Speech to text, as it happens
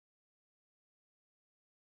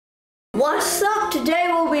What's up? Today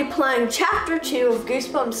we'll be playing Chapter 2 of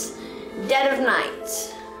Goosebumps Dead of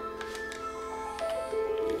Night.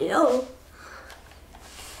 Yo.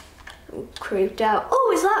 I'm creeped out.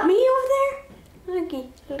 Oh, is that me over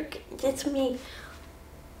there? Look, it's me.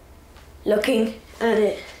 Looking at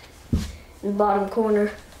it in the bottom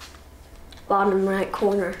corner. Bottom right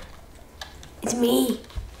corner. It's me.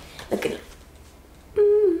 Look at it.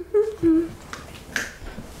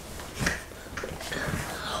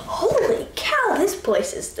 Holy cow, this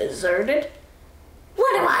place is deserted.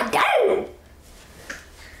 What do I do?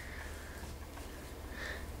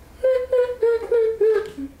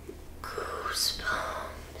 Goosebumps.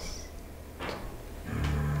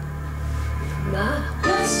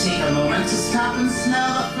 Let's take a moment to stop and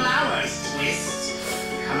smell the flowers, Twist.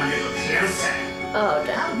 Come a little closer. Oh,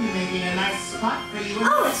 I'll be making a nice spot for you.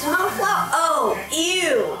 oh, it smells flower. Oh,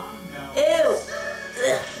 ew. Ew.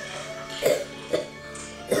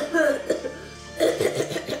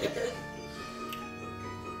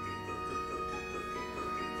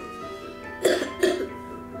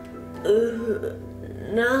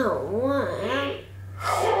 No, what?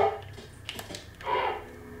 Hello? Hello?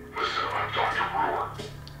 Listen, I'm Dr. Brewer.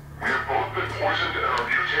 We have both been poisoned and are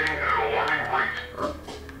mutating at an alarming rate.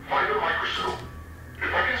 Find a microscope.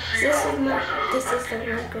 If I can see how the poison This is is the affecting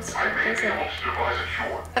you, microscope, I may be is it? able to devise a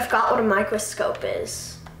cure. I forgot what a microscope is.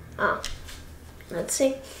 Oh, let's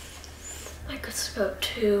see. Microscope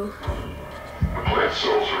 2. The plant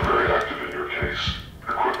cells are very active in your case.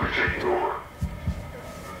 They're quickly taking over.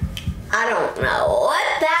 I don't know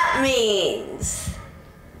what that means.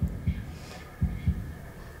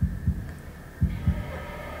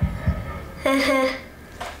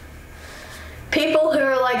 People who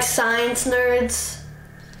are like science nerds,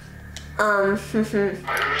 I understand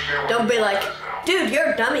what don't be the like, plan is now. dude,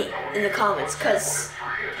 you're a dummy in the comments, because, 3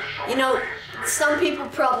 additional you know, days to some people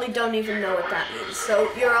probably don't even know what that means,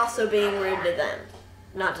 so you're also being rude to them,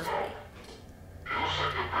 not just me. It looks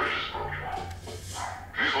like the bridge is broken.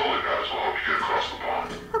 These lily pads will help you get across the pond.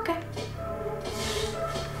 Okay.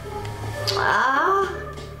 Ah,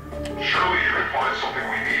 Surely you can find something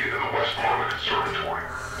we need in the west part of the conservatory.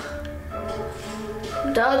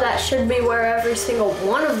 duh, that should be where every single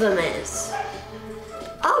one of them is.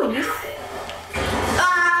 Oh, you...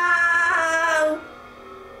 Ah!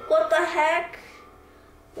 What the heck?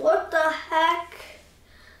 What the heck?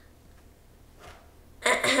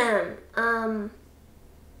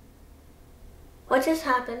 What just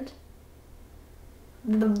happened?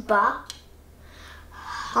 Ba?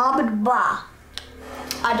 Hobbit ba.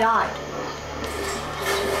 I died.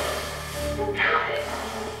 Careful.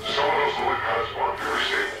 Some of those lily pads aren't very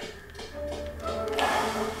stable.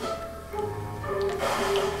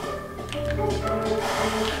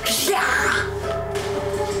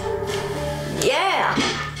 Yeah!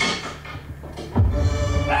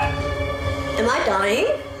 Am I dying?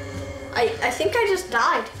 I think I just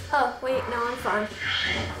died. Oh, wait, no, I'm fine. You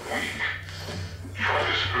seem weak. Try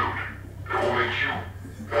this food. It will make you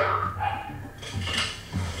better.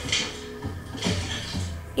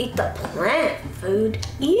 Eat the plant food?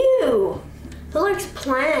 Ew! Who likes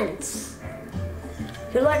plants?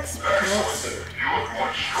 Who likes plants? You look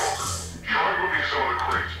much stronger. Try moving some of the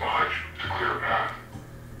crates behind you to clear a path.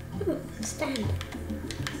 Ooh, stand.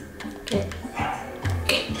 Okay.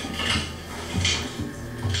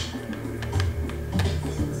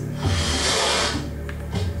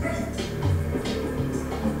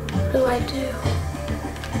 What do I do?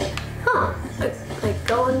 Huh, I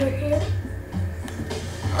go under here?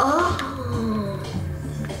 Oh.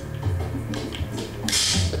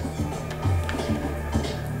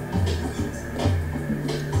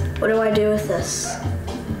 What do I do with this?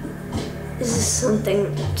 Is this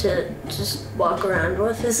something to just walk around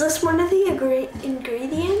with? Is this one of the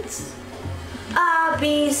ingredients? Ah,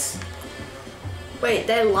 bees. Wait,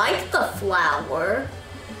 they like the flower.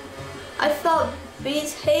 I thought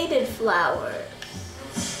bees hated flowers.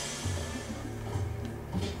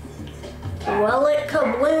 Well, it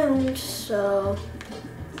kabloomed, so...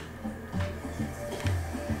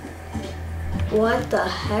 What the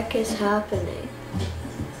heck is happening?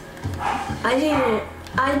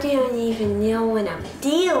 I don't even know what I'm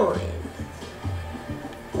doing.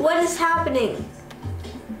 What is happening?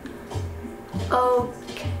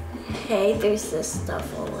 Okay, there's this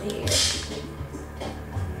stuff over here.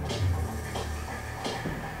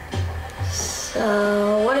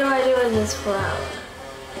 So, what do I do with this flower?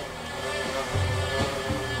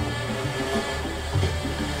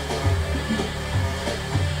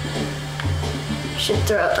 Should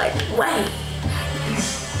throw it like way.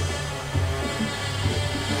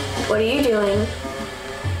 What are you doing?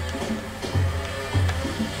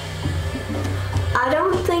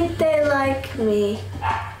 me.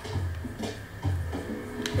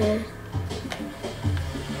 They're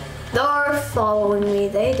following me.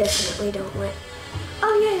 They definitely don't like.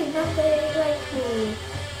 Oh yeah, now they like me.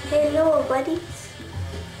 Hello, buddies.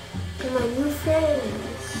 You're my new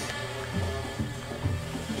friends.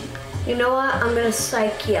 You know what? I'm gonna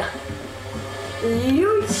psych ya.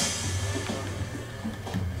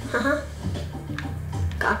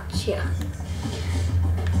 Gotcha.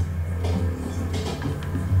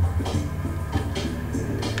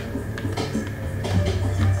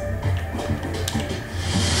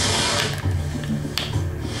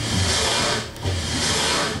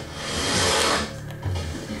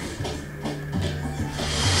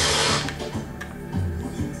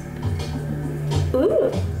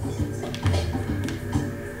 Ooh.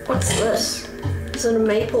 What's this? Is it a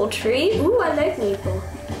maple tree? Ooh, I like maple.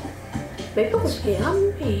 Maple's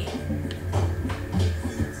yummy.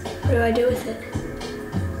 What do I do with it?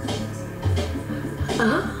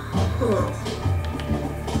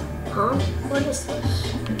 Huh? What is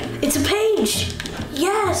this? It's a page!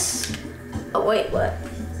 Yes! Oh, wait, what?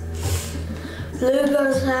 Blue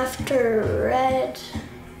goes after red.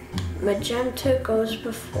 Magenta goes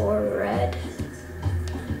before red.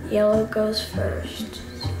 Yellow goes first.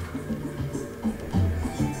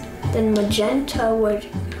 Then magenta would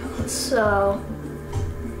go, so.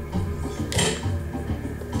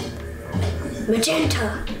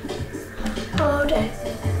 Magenta! Oh, dang.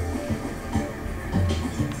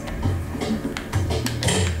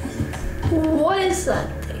 What is that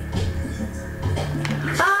thing?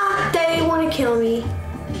 Ah, they want to kill me.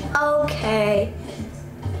 Okay.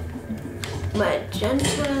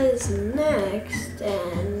 Magenta is next,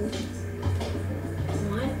 and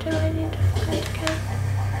what do I need to fight again?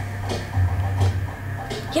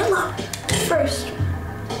 Yellow first.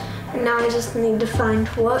 And now I just need to find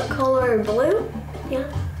what color? Blue? Yeah,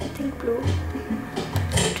 I think blue.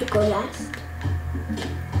 To go last.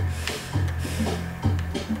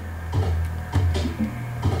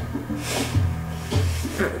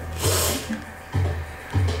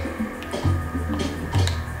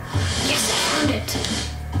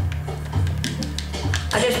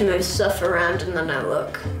 I just move stuff around and then I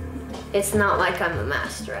look. It's not like I'm a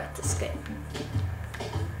master at this game.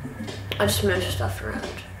 I just move stuff around.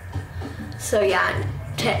 So yeah,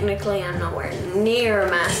 technically I'm nowhere near a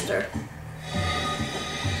master.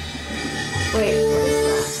 Wait, what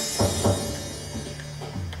is that?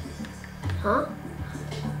 Huh?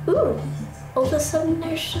 Ooh, all of a sudden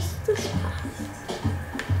there's just this path.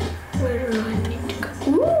 Where do I need to go?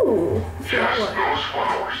 Ooh, flower.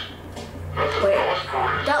 Wait,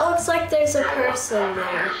 that looks like there's a person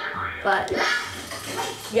there, but,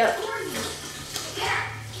 yep.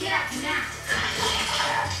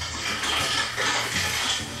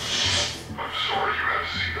 I'm sorry you had to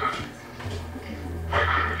see that. I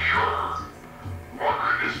couldn't cure her.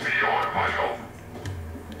 Margaret is beyond my help.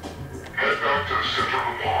 Head back to the center of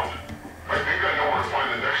the pond. I think I know where to find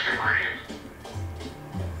the next ingredient.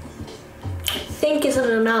 Think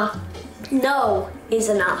isn't enough. No is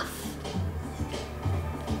enough.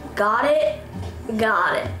 Got it?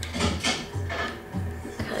 Got it.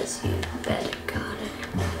 Because you bet it got it.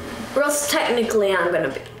 Or else technically I'm gonna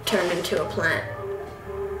be turned into a plant.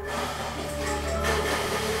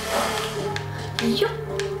 Yup.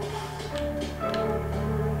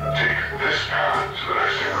 Take this path to the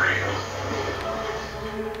next ingredient.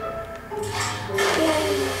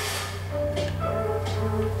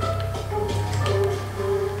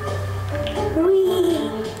 Whee!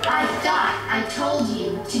 I thought I told you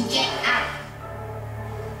to get out.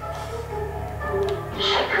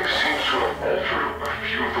 Something seems to have altered a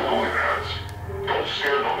few of the lily pads. Don't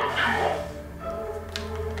stand on them too long.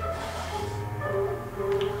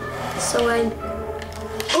 So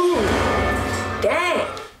ooh, dang,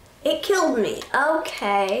 it killed me.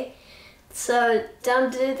 Okay, so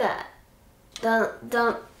don't do that.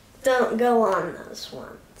 Don't go on those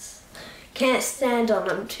ones. Can't stand on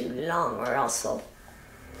them too long or else I'll.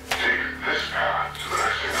 Take this path to the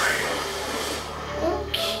next ingredient.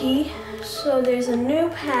 Okay, so there's a new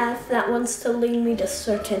path that wants to lead me to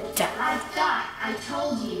certain death. I thought I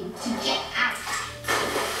told you to get out.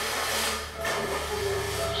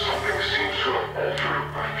 Something seems to have altered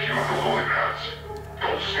a few of the lily pads.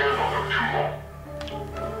 Don't stand on them too long.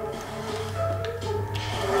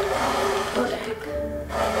 What the heck?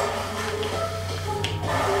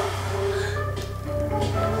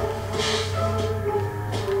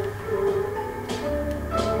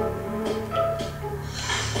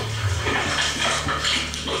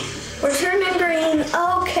 We're turning green.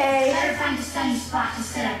 Okay. Better find a sunny spot to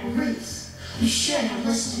set up roots. You should have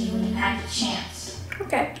listened to me when you had the chance.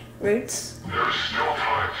 Okay, roots. There is still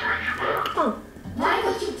time to make you better. Huh. Why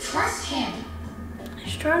would you trust him?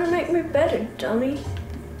 He's trying to make me better, dummy.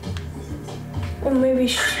 Or maybe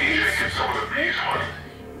DJ, get some of the bees, honey.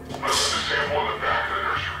 I left a sample in the back of the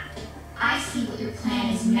nursery. I see what your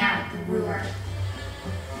plan is now, brewer.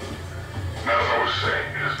 As I was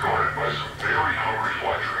saying, it is guarded by some very hungry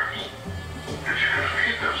fly traps. If you can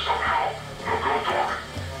feed them somehow, they'll go dormant.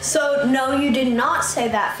 So, no, you did not say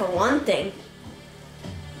that for one thing.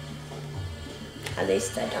 At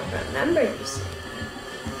least I don't remember you saying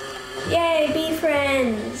that. Yay, bee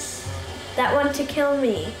friends! That want to kill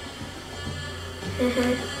me.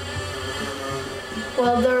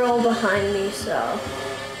 Well, they're all behind me, so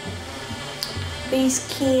bees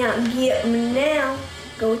can't get me now.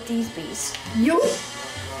 Go with these bees. Yo!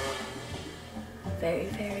 Very,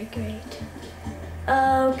 very great.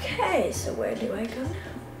 Okay, so where do I go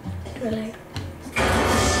now?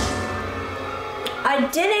 I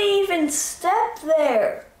didn't even step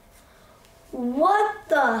there. What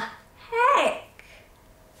the heck?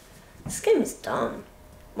 This game is dumb.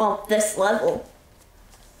 Well, this level.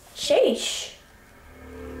 Sheesh.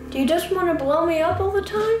 Do you just want to blow me up all the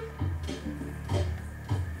time?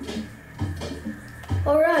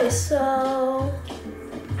 Alright, so...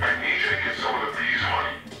 I need you to get some of the bees,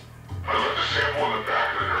 honey. I left a sample in the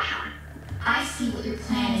back of the nursery. I see what your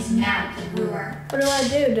plan is now, brewer. What do I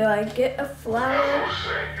do? Do I get a flower? As I was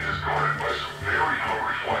saying, it is guarded by some very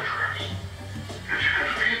hungry fly traps. If you can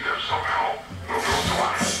feed them somehow, they'll go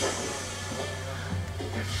dormant.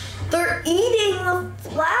 They're eating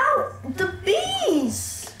the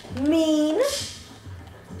bees. Mean.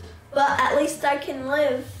 But at least I can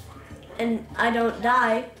live and I don't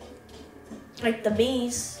die. Like the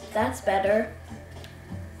bees. That's better.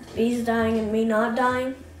 Bees dying and me not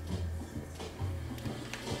dying.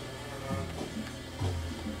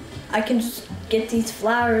 I can just get these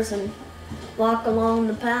flowers and walk along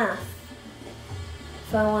the path.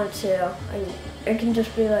 If I want to. I can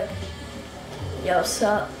just be like, yo,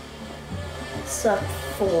 sup,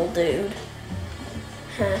 fool dude.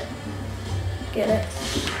 Huh. Get it?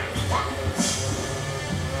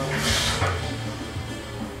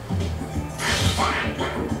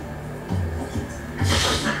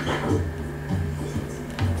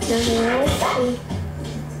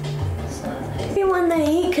 When they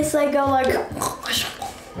eat, because they go like... Once in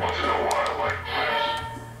a while, like plants,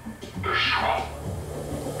 they're strong.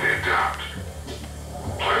 They adapt.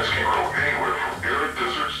 Plants can grow anywhere from arid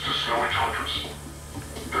deserts to snowy tundras.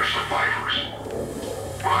 They're survivors.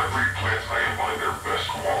 When I breed plants, I combine their best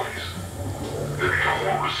qualities. They become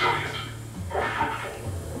more resilient, more fruitful,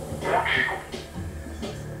 more capable.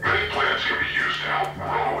 Many plants can be used to help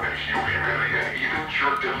grow and heal humanity and even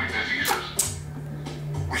cure deadly diseases.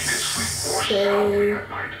 We can sleep more soundly at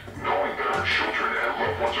night, knowing that our children and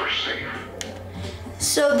loved ones are safe.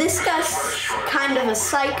 So this guy's kind of a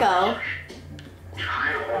psycho. To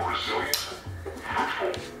create a more resilient,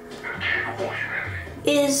 fruitful, and capable humanity.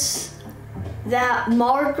 Is that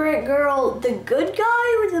Margaret girl the good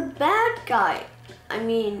guy or the bad guy? I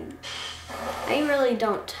mean, I really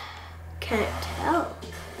can't tell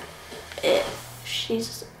if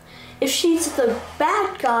she's the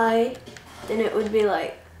bad guy, then it would be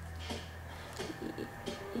like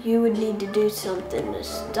you would need to do something to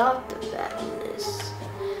stop the badness.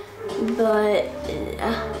 But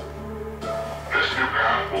This new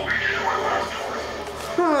path will lead you to my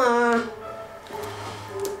laboratory.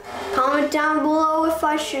 Comment down below if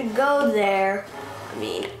I should go there. I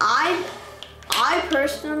mean, I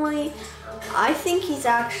personally, I think he's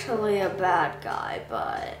actually a bad guy,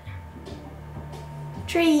 but...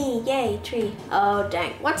 Tree, yay, tree. Oh,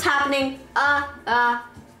 dang. What's happening? I'm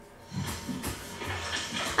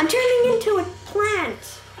turning into a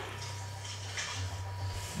plant.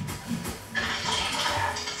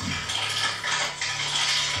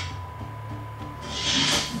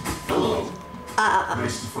 Hello.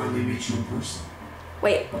 Nice to finally meet you in person.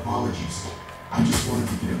 Wait. Apologies. I just wanted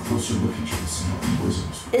to get a closer look at you and see how the poison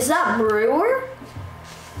was. Is that Brewer?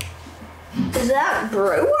 Is that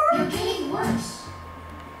Brewer? You're getting worse.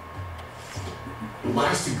 The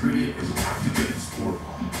last ingredient is an activated spore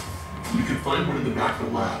pod. You can find one in the back of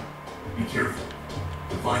the lab. Be careful.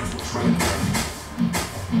 The vines will try to grab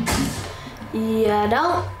you. Yeah, I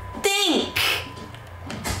don't think.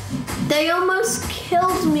 They almost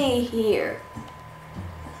killed me here.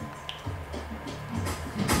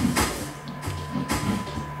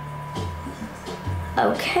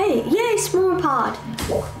 Okay, yay, spore pod.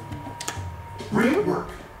 Great work.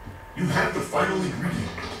 You have the final ingredient.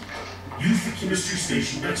 Use the chemistry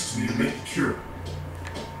station next to me to make the cure.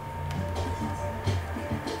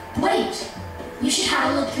 Wait! You should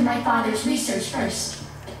have a look through my father's research first.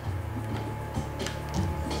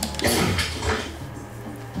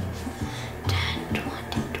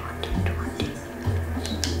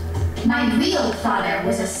 My real father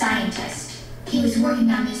was a scientist. He was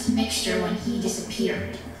working on this mixture when he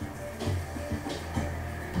disappeared.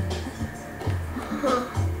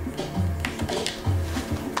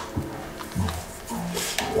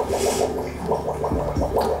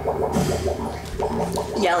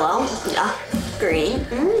 Yellow, yeah, green.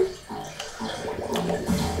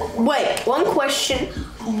 Wait, one question.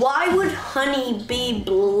 Why would honey be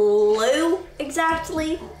blue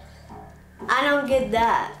exactly? I don't get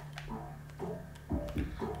that.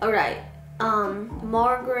 All right.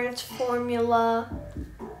 Margaret's formula,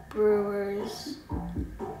 Brewers.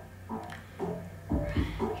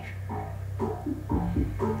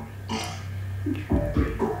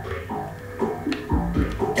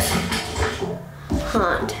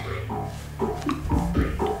 Hunt.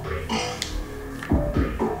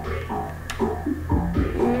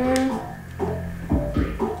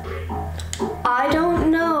 I don't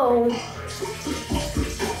know.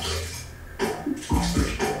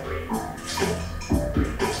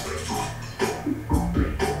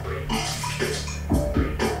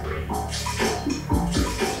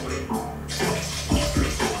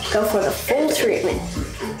 Go for the full treatment.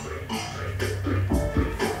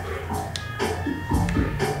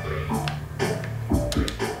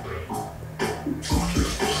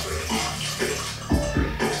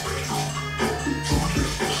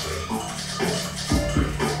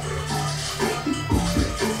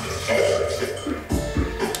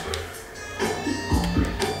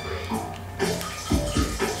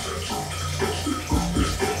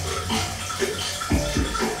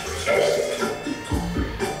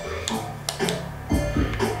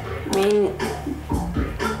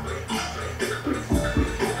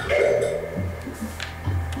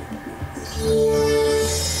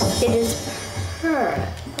 It is her.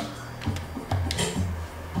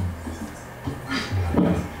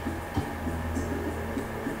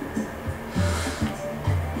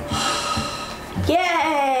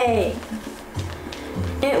 Yay!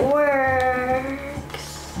 It works.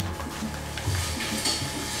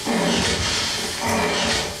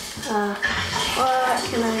 What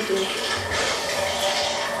can I do?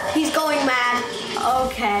 He's going mad.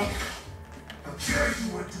 Okay.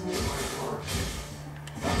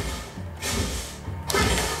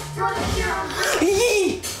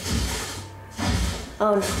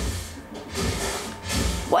 Oh no.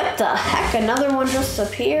 What the heck? Another one just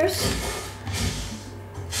appears?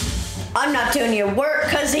 I'm not doing your work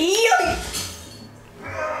because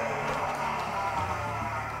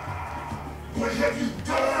What have you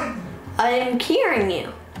done? I am curing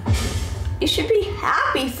you. You should be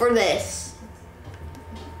happy for this.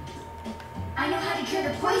 I know how to cure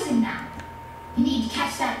the poison now. You need to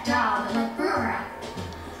catch that dog and let Brewer out.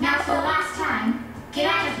 Now for the last time, get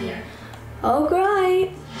out of here.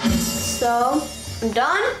 Alright. So, I'm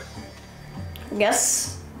done.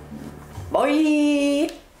 Guess. Bye.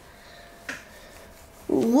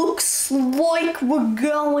 Looks like we're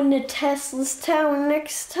going to Tesla's Tower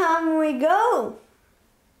next time we go.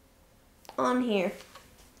 On here.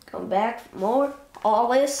 Come back for more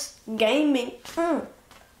Hollis gaming.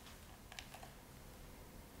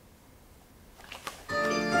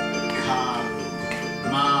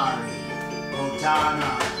 Mari,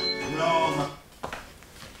 Odana, Roma.